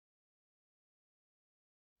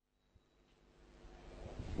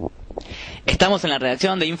Estamos en la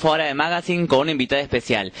redacción de Infoarabe Magazine con una invitada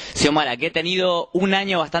especial, Siomara, que ha tenido un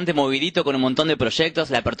año bastante movidito con un montón de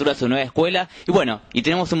proyectos, la apertura de su nueva escuela y bueno, y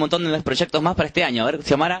tenemos un montón de nuevos proyectos más para este año. A ver,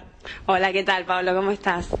 Siomara. Hola, ¿qué tal, Pablo? ¿Cómo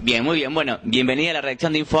estás? Bien, muy bien. Bueno, bienvenida a la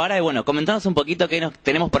redacción de Infoarabe y bueno, comentanos un poquito qué nos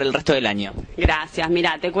tenemos por el resto del año. Gracias.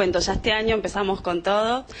 Mira, te cuento, ya este año empezamos con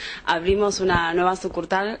todo. Abrimos una nueva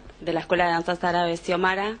sucursal de la Escuela de Danzas Árabes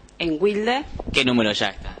Siomara en Wilde. ¿Qué número ya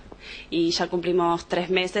está? Y ya cumplimos 3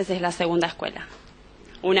 meses, es la segunda escuela.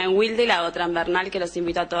 Una en Wilde y la otra en Bernal, que los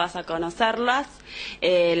invito a todas a conocerlas.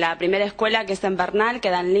 La primera escuela, que es en Bernal,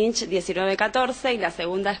 queda en Lynch 1914, y la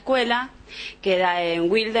segunda escuela queda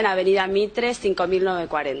en Wilde, en Avenida Mitre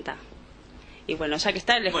 5940. Y bueno, ya que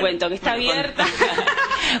está, les cuento que está abierta.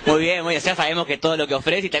 Muy bien, ya sabemos que todo lo que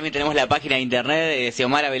ofrece, y también tenemos la página de internet de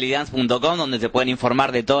siomarabellydance.com, donde se pueden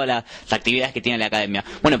informar de todas las actividades que tiene la academia.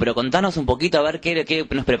 Bueno, pero contanos un poquito a ver qué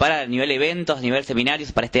nos prepara a nivel eventos, a nivel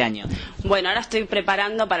seminarios para este año. Bueno, ahora estoy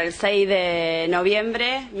preparando para el 6 de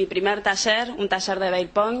noviembre mi primer taller, un taller de bail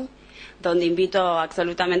point, donde invito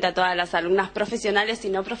absolutamente a todas las alumnas profesionales y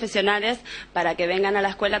no profesionales para que vengan a la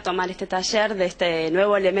escuela a tomar este taller de este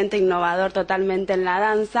nuevo elemento innovador totalmente en la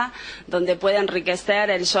danza, donde puede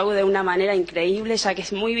enriquecer el show de una manera increíble, ya que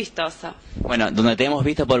es muy vistoso. Bueno, donde te hemos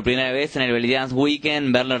visto por primera vez en el Bellydance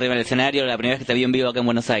Weekend, verlo arriba del escenario, la primera vez que te vi en vivo acá en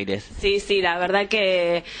Buenos Aires. Sí, la verdad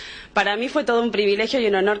que para mí fue todo un privilegio y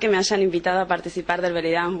un honor que me hayan invitado a participar del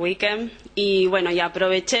Bellydance Weekend. Y bueno, y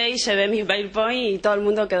aproveché y llevé mis bail point y todo el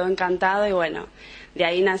mundo quedó encantado y bueno, de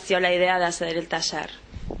ahí nació la idea de hacer el taller.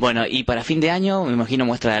 Bueno, y para fin de año, me imagino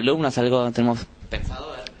muestra de alumnos, algo tenemos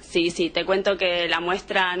pensado. Sí, te cuento que la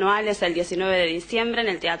muestra anual es el 19 de diciembre en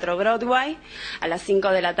el Teatro Broadway a las 5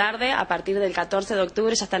 de la tarde. A partir del 14 de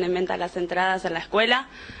octubre ya están en venta las entradas en la escuela,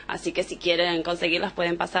 así que si quieren conseguirlas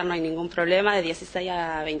pueden pasar, no hay ningún problema, de 16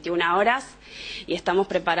 a 21 horas. Y estamos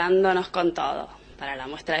preparándonos con todo para la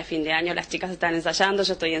muestra de fin de año. Las chicas están ensayando,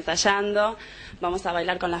 yo estoy ensayando, vamos a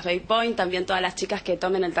bailar con las bail point. También todas las chicas que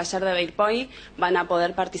tomen el taller de bail point van a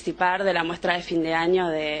poder participar de la muestra de fin de año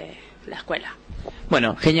de la escuela.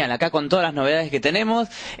 Bueno, genial, acá con todas las novedades que tenemos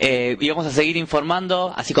y vamos a seguir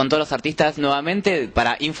informando, así con todos los artistas nuevamente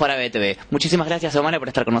para Infoarabe TV. Muchísimas gracias, Siomara, por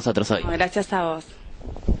estar con nosotros hoy. Gracias a vos.